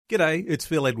G'day, it's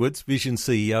Phil Edwards, Vision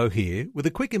CEO here, with a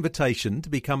quick invitation to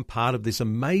become part of this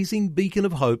amazing beacon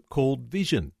of hope called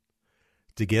Vision.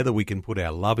 Together we can put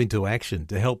our love into action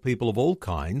to help people of all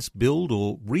kinds build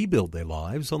or rebuild their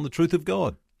lives on the truth of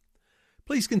God.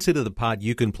 Please consider the part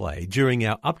you can play during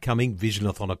our upcoming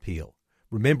Visionathon appeal,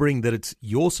 remembering that it's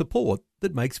your support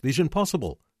that makes Vision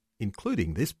possible,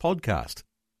 including this podcast.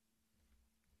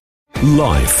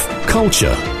 Life,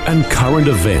 culture, and current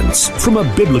events from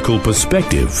a biblical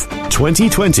perspective.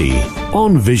 2020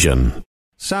 on Vision.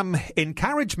 Some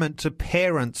encouragement to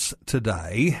parents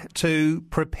today to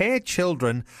prepare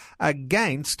children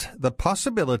against the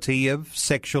possibility of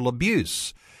sexual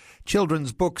abuse.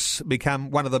 Children's books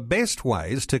become one of the best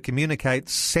ways to communicate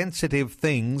sensitive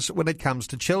things when it comes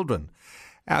to children.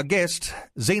 Our guest,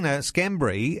 Zena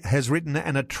Scambry, has written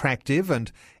an attractive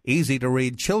and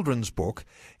easy-to-read children's book.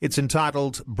 It's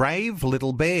entitled Brave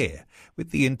Little Bear, with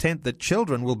the intent that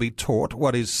children will be taught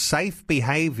what is safe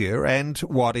behaviour and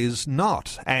what is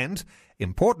not. And,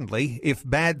 importantly, if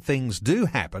bad things do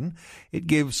happen, it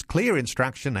gives clear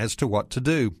instruction as to what to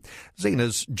do.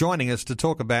 Zena's joining us to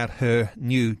talk about her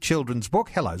new children's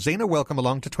book. Hello, Zena. Welcome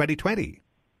along to 2020.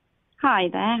 Hi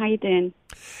there. How you doing?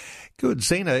 Good.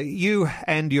 Zena, you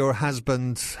and your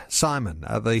husband Simon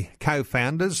are the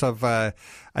co-founders of a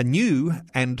new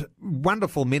and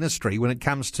wonderful ministry when it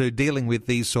comes to dealing with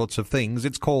these sorts of things.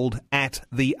 It's called At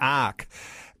the Ark.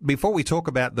 Before we talk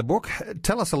about the book,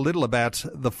 tell us a little about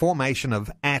the formation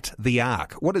of At the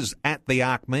Ark. What does At the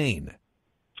Ark mean?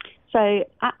 So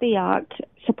At the Ark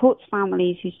supports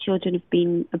families whose children have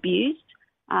been abused,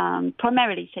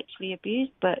 primarily sexually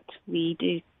abused, but we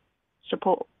do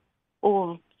support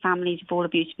all families of all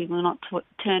abuse. We will not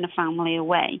turn a family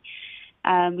away.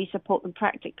 We support them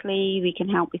practically. We can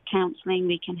help with counselling.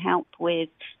 We can help with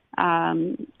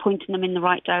pointing them in the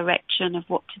right direction of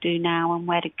what to do now and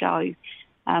where to go.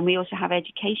 We also have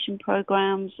education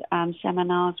programs,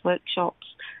 seminars, workshops,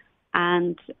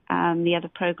 and the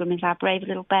other program is our Brave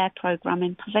Little Bear program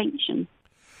in prevention.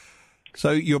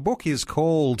 So your book is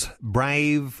called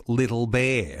Brave Little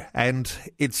Bear, and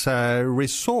it's a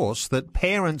resource that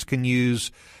parents can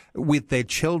use with their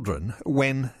children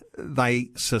when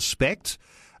they suspect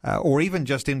or even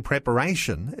just in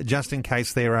preparation, just in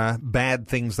case there are bad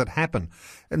things that happen.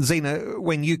 And Zena,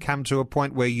 when you come to a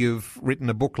point where you've written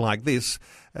a book like this,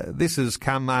 this has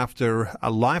come after a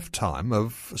lifetime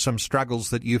of some struggles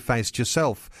that you faced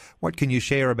yourself. What can you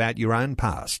share about your own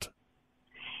past?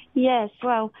 Yes,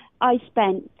 well, I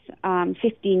spent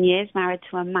 15 years married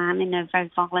to a man in a very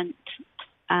violent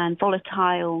and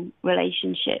volatile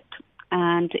relationship.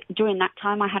 And during that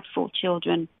time, I had 4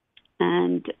 children.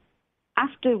 And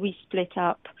after we split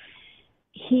up,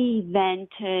 he then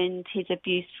turned his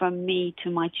abuse from me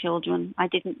to my children. I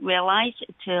didn't realize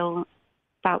until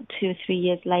about 2 or 3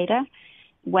 years later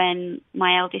when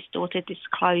my eldest daughter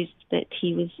disclosed that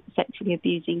he was sexually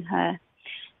abusing her.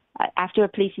 After a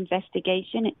police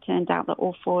investigation, it turned out that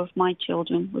all 4 of my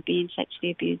children were being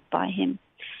sexually abused by him.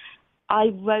 I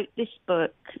wrote this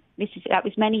book, that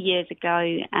was many years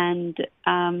ago, and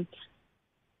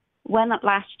when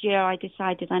last year I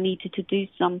decided I needed to do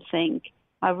something,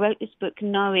 I wrote this book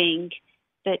knowing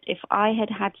that if I had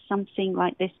had something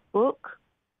like this book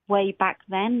way back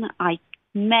then, I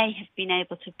may have been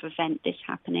able to prevent this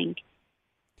happening.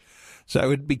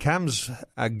 So it becomes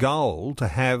a goal to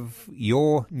have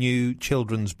your new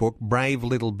children's book, Brave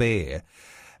Little Bear,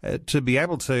 to be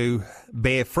able to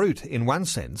bear fruit, in one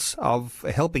sense, of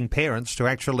helping parents to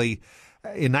actually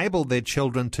enable their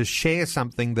children to share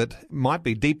something that might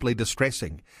be deeply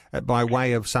distressing by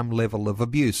way of some level of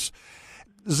abuse.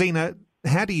 Zena,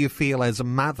 how do you feel as a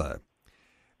mother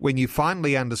when you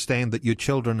finally understand that your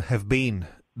children have been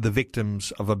the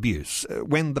victims of abuse?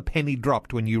 When the penny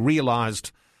dropped, when you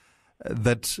realised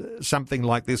that something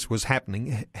like this was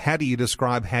happening, how do you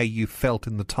describe how you felt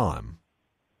in the time?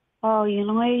 Oh,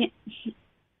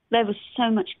 there was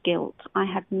so much guilt. I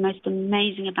had the most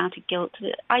amazing amount of guilt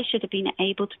that I should have been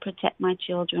able to protect my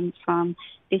children from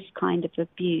this kind of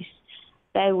abuse.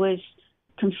 There was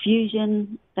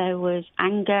confusion, there was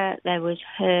anger, there was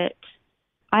hurt.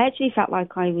 I actually felt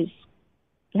like I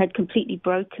had completely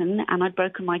broken, and I'd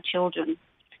broken my children,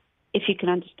 if you can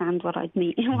understand what I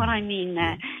mean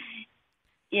there.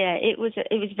 Yeah, it was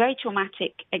a very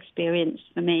traumatic experience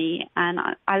for me, and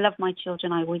I love my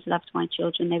children. I always loved my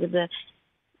children.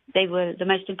 They were the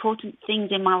most important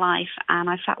things in my life, and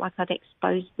I felt like I'd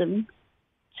exposed them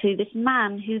to this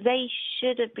man who they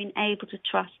should have been able to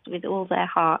trust with all their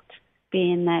heart,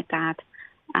 being their dad,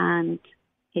 and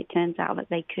it turns out that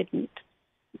they couldn't.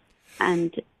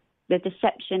 And the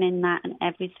deception in that and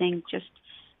everything just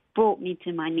brought me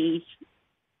to my knees.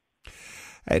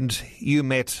 And you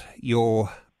met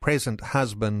your present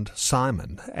husband,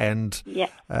 Simon, and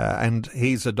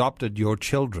he's adopted your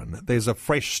children. There's a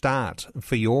fresh start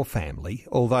for your family,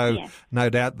 although no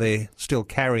doubt they're still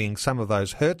carrying some of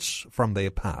those hurts from their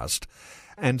past.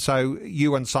 And so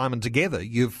you and Simon together,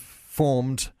 you've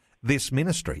formed this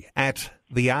ministry at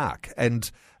the Ark,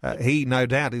 and he no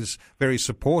doubt is very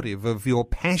supportive of your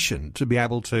passion to be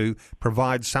able to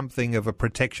provide something of a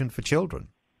protection for children.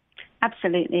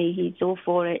 Absolutely, he's all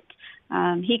for it.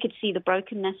 He could see the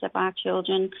brokenness of our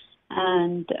children,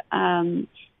 and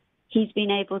he's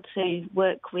been able to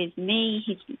work with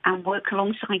me and work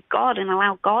alongside God and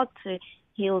allow God to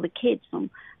heal the kids. And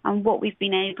what we've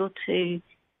been able to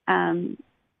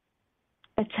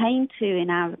attain to in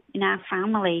our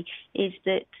family is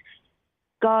that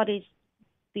God is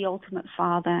the ultimate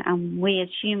Father, and we as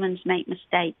humans make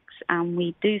mistakes and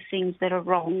we do things that are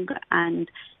wrong. And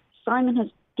Simon has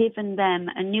given them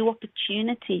a new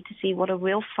opportunity to see what a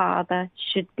real father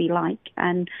should be like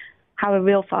and how a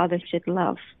real father should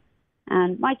love.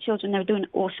 And my children, they're doing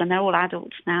awesome. They're all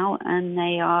adults now, and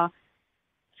they are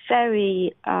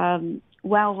very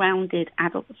well-rounded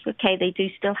adults. Okay, they do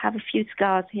still have a few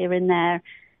scars here and there,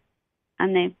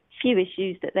 and there are a few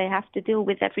issues that they have to deal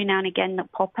with every now and again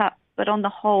that pop up. But on the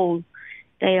whole,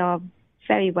 they are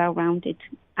very well-rounded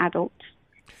adults.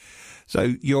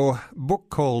 So your book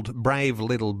called Brave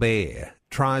Little Bear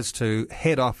tries to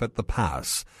head off at the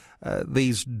pass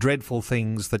these dreadful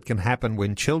things that can happen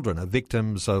when children are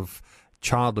victims of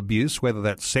child abuse, whether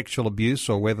that's sexual abuse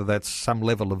or whether that's some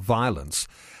level of violence.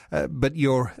 But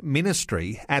your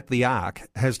ministry at the Ark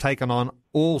has taken on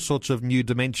all sorts of new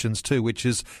dimensions too, which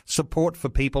is support for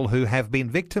people who have been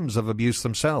victims of abuse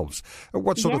themselves.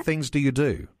 What sort of things do you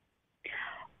do?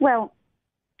 Well,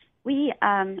 we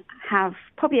have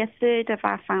probably a third of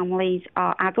our families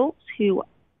are adults who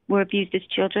were abused as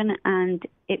children and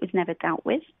it was never dealt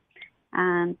with.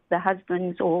 And the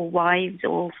husbands or wives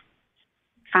or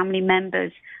family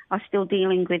members are still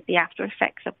dealing with the after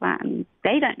effects of that, and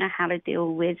they don't know how to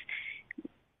deal with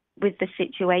the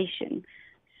situation.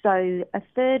 So a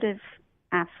third of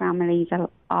our families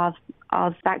are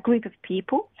that group of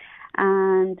people.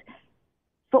 And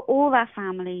for all our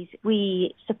families,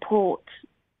 we support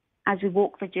as we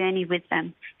walk the journey with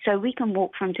them. So we can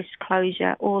walk from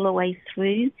disclosure all the way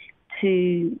through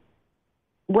to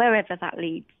wherever that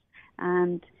leads.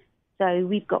 And so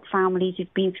we've got families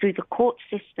who've been through the court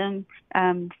system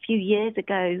a few years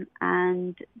ago,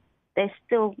 and they're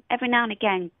still, every now and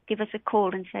again, give us a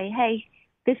call and say, hey,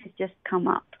 this has just come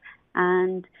up.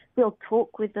 And we'll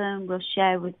talk with them, we'll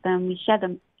share with them, we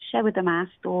share with them our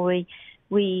story.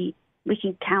 We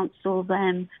can counsel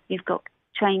them. We've got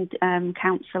trained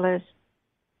counsellors.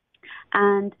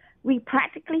 And we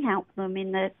practically help them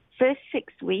in the first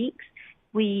 6 weeks.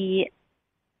 We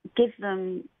give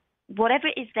them whatever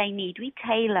it is they need. We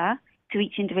tailor to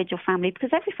each individual family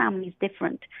because every family is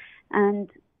different. And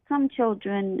some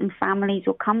children and families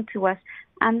will come to us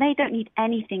and they don't need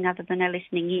anything other than a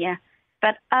listening ear.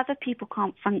 But other people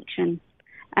can't function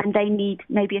and they need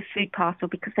maybe a food parcel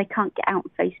because they can't get out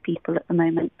and face people at the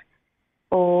moment,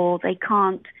 or they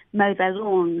can't mow their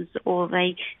lawns, or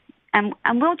and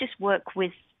we'll just work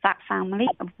with that family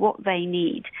of what they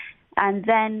need. And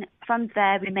then from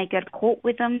there, we may go to court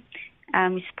with them.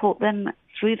 We support them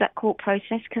through that court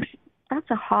process because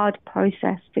that's a hard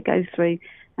process to go through.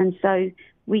 And so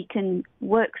we can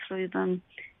work through them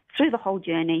through the whole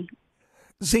journey.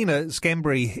 Zena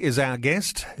Schembri is our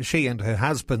guest. She and her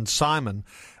husband, Simon,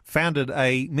 founded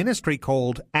a ministry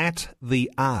called At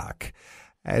the Ark.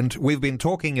 And we've been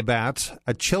talking about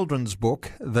a children's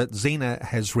book that Zena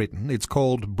has written. It's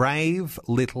called Brave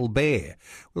Little Bear.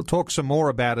 We'll talk some more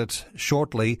about it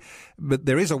shortly, but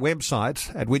there is a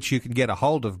website at which you can get a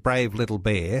hold of Brave Little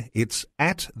Bear. It's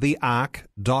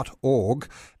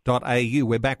attheark.org.au.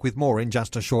 We're back with more in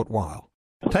just a short while.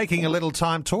 Taking a little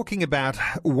time talking about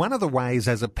one of the ways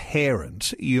as a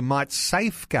parent you might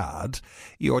safeguard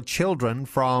your children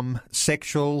from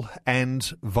sexual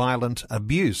and violent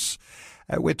abuse.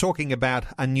 We're talking about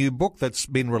a new book that's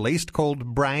been released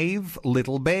called Brave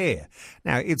Little Bear.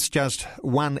 Now, it's just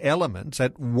one element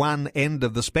at one end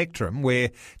of the spectrum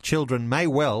where children may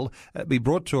well be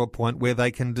brought to a point where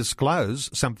they can disclose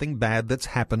something bad that's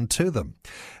happened to them.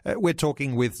 We're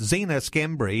talking with Zena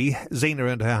Schembri. Zena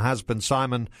and her husband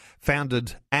Simon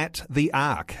founded At the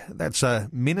Ark. That's a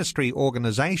ministry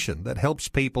organisation that helps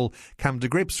people come to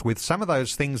grips with some of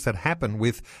those things that happen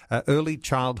with early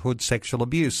childhood sexual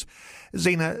abuse.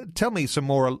 Zena, tell me some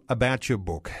more about your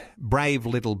book, Brave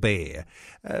Little Bear,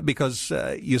 because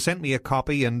you sent me a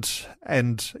copy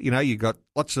and you got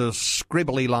lots of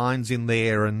scribbly lines in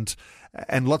there and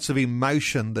lots of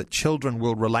emotion that children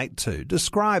will relate to.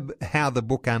 Describe how the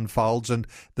book unfolds and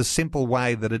the simple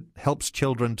way that it helps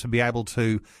children to be able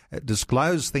to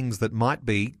disclose things that might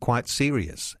be quite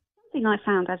serious. Something I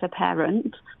found as a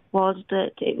parent was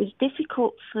that it was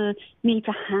difficult for me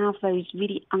to have those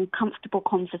really uncomfortable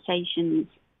conversations.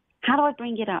 How do I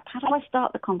bring it up? How do I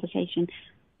start the conversation?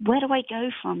 Where do I go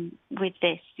from with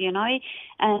this,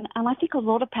 And I think a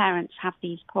lot of parents have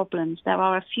these problems. There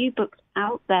are a few books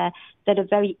out there that are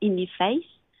very in your face.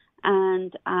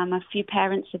 And a few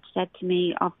parents have said to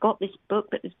me, I've got this book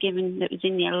that was in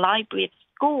the library at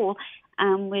school,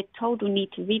 and we're told we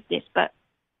need to read this, but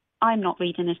I'm not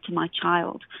reading this to my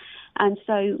child. And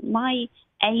so my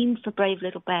aim for Brave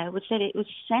Little Bear was that it was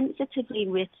sensitively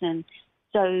written.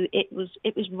 So it was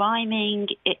rhyming,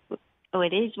 it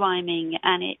is rhyming,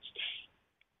 and it's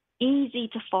easy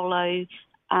to follow.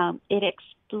 It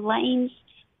explains,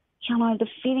 the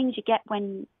feelings you get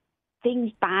when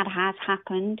things bad has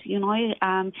happened.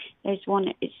 There's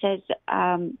one, it says,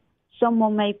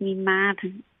 someone made me mad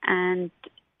and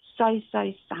so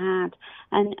sad.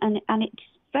 And it's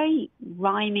very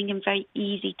rhyming and very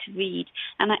easy to read.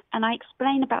 And I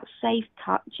explain about safe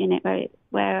touch in it,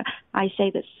 where I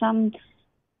say that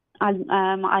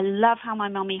I love how my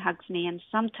mummy hugs me, and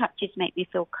some touches make me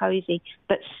feel cozy,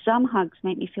 but some hugs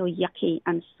make me feel yucky,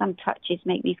 and some touches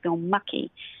make me feel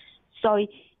mucky. So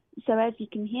as you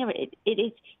can hear it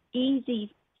is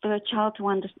easy for a child to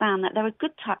understand that there are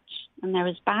good touch and there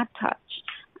is bad touch.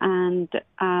 And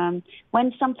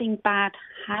when something bad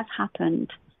has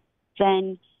happened,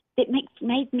 then it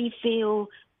made me feel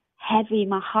heavy.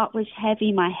 My heart was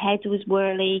heavy. My head was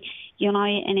whirly,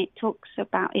 and it talks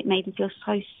about it made him feel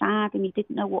so sad and he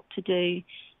didn't know what to do.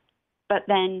 But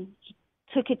then he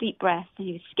took a deep breath and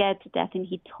he was scared to death and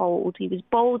he told. He was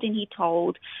bold and he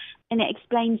told. And it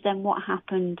explains then what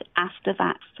happened after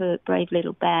that for Brave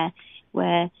Little Bear,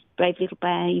 where Brave Little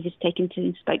Bear, he was taken to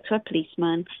and spoke to a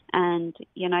policeman. And,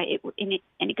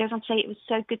 it goes on to say it was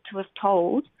so good to have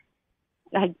told.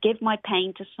 I give my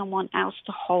pain to someone else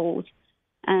to hold.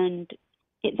 And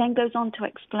it then goes on to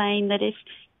explain that if,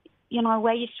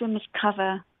 where your swimmers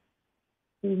cover,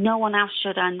 no one else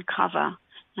should uncover.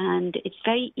 And it's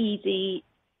very easy.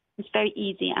 It's very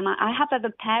easy. And I have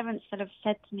other parents that have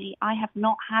said to me, I have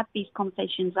not had these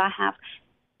conversations. I have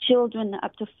children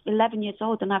up to 11 years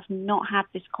old, and I've not had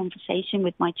this conversation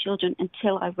with my children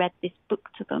until I read this book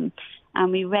to them.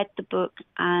 And we read the book,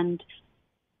 and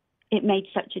it made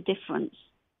such a difference.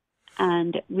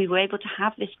 And we were able to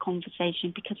have this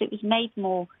conversation because it was made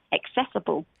more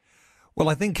accessible. Well,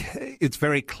 I think it's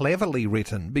very cleverly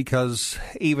written, because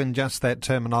even just that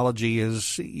terminology,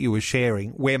 as you were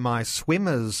sharing, where my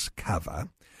swimmers cover,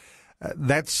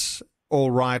 that's all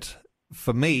right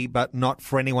for me, but not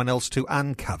for anyone else to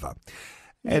uncover.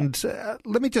 Yeah. And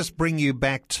let me just bring you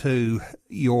back to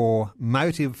your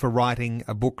motive for writing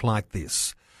a book like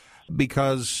this,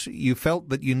 because you felt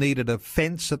that you needed a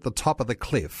fence at the top of the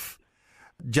cliff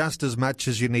just as much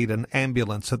as you need an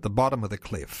ambulance at the bottom of the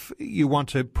cliff. You want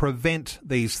to prevent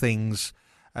these things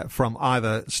from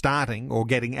either starting or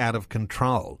getting out of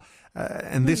control.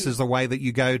 And this is the way that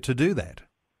you go to do that.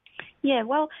 Yeah,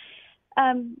 well,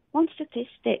 one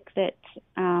statistic that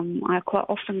I quite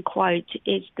often quote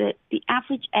is that the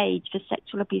average age for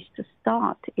sexual abuse to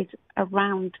start is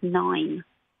around 9.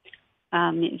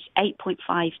 It's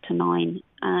 8.5 to 9.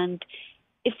 And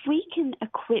if we can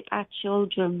equip our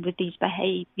children with these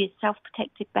behaviours,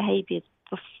 self-protective behaviours,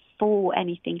 before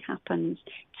anything happens,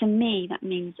 to me that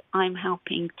means I'm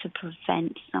helping to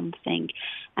prevent something.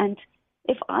 And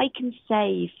if I can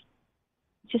save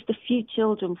just a few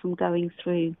children from going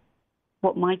through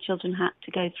what my children had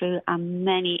to go through, and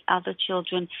many other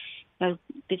children, the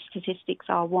statistics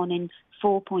are 1 in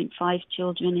 4.5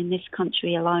 children in this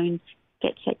country alone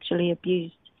get sexually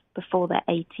abused before they're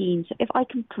 18. So if I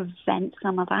can prevent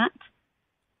some of that,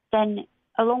 then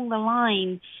along the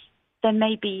line, there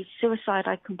may be suicide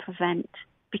I can prevent,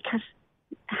 because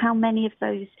how many of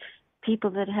those people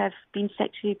that have been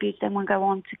sexually abused then will go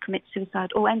on to commit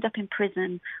suicide or end up in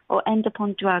prison or end up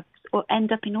on drugs or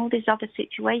end up in all these other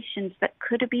situations that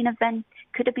could have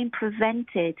been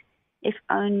prevented if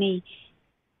only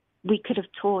we could have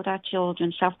taught our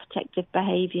children self-protective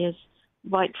behaviours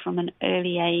right from an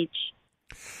early age.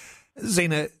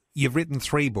 Zena, You've written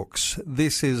 3 books.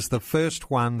 This is the first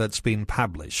one that's been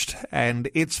published, and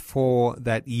it's for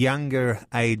that younger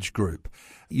age group.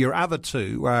 Your other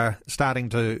 2 are starting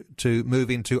to move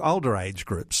into older age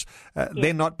groups.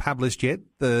 They're not published yet.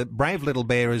 The Brave Little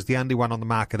Bear is the only one on the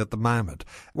market at the moment.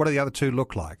 What do the other 2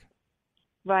 look like?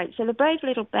 Right, so the Brave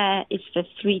Little Bear is for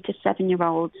 3 to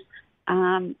 7-year-olds.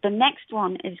 The next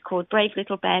one is called Brave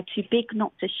Little Bear, Too Big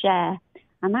Not to Share,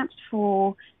 and that's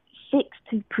for 6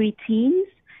 to preteens.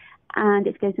 And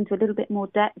it goes into a little bit more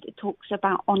depth. It talks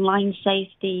about online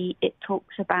safety. It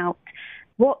talks about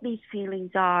what these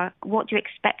feelings are, what do you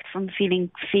expect from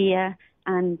feeling fear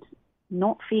and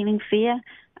not feeling fear.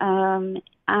 And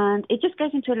it just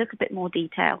goes into a little bit more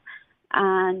detail.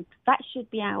 And that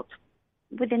should be out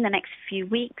within the next few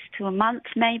weeks to a month,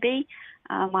 maybe.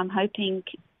 I'm hoping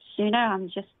sooner. I'm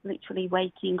just literally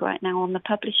waiting right now on the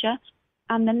publisher.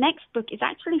 And the next book is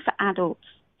actually for adults.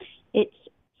 It's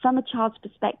from a child's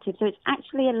perspective. So it's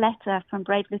actually a letter from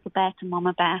Brave Little Bear to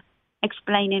Mama Bear,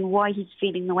 explaining why he's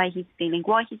feeling the way he's feeling,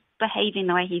 why he's behaving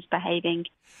the way he's behaving.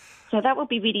 So that will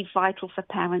be really vital for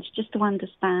parents, just to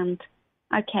understand,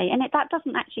 okay, and that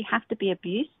doesn't actually have to be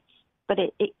abuse, but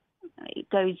it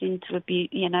goes into abuse,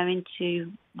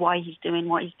 into why he's doing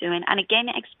what he's doing. And again,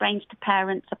 it explains to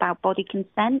parents about body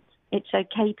consent. It's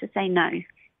okay to say no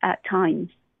at times,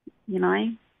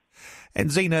 And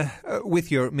Zena,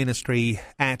 with your ministry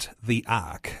at the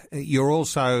Ark, you're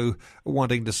also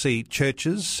wanting to see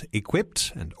churches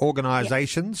equipped and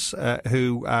organisations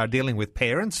who are dealing with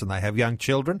parents and they have young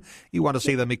children. You want to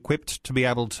see them equipped to be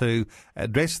able to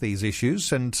address these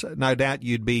issues, and no doubt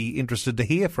you'd be interested to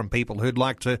hear from people who'd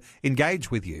like to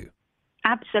engage with you.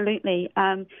 Absolutely.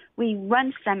 We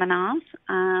run seminars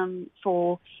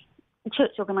for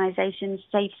church organisations,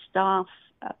 safe staff,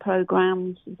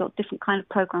 programs. We've got different kind of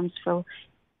programs to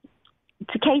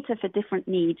cater for different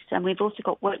needs, and we've also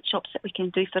got workshops that we can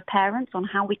do for parents on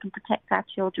how we can protect our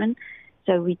children.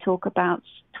 So we talk about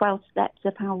 12 steps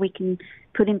of how we can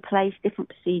put in place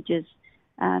different procedures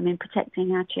in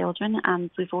protecting our children, and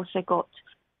we've also got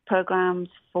programs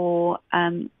for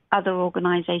other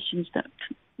organisations that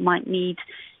might need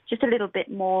just a little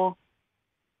bit more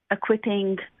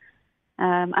equipping,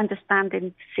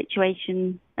 understanding the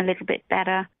situation a little bit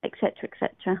better, etc.,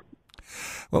 etc.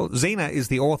 Well, Zena is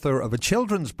the author of a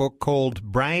children's book called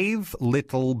Brave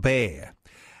Little Bear.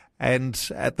 And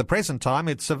at the present time,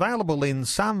 it's available in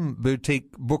some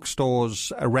boutique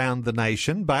bookstores around the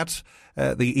nation, but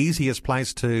the easiest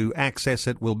place to access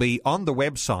it will be on the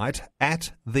website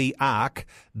at theark.org.au.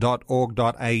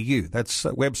 That's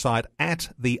a website at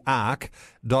theark.org.au,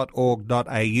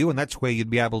 and that's where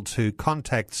you'd be able to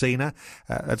contact Zena.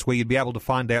 That's where you'd be able to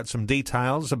find out some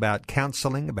details about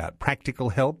counselling, about practical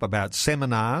help, about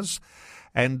seminars,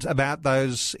 and about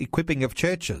those equipping of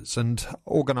churches and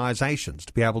organisations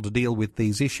to be able to deal with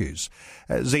these issues.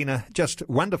 Zena, just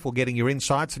wonderful getting your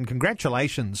insights, and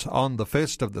congratulations on the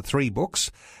first of the 3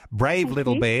 books, Brave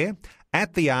Little Bear,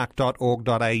 at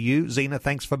theark.org.au. Zena,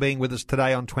 thanks for being with us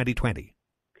today on 2020.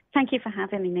 Thank you for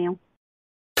having me, Neil.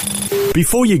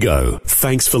 Before you go,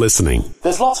 thanks for listening.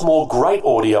 There's lots more great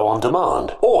audio on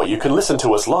demand, or you can listen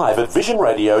to us live at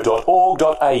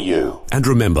visionradio.org.au. And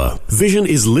remember, Vision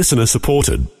is listener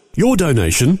supported. Your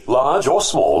donation, large or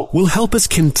small, will help us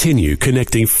continue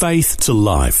connecting faith to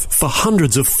life for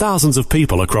hundreds of thousands of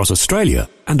people across Australia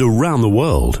and around the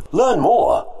world. Learn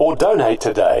more or donate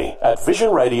today at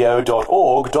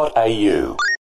visionradio.org.au.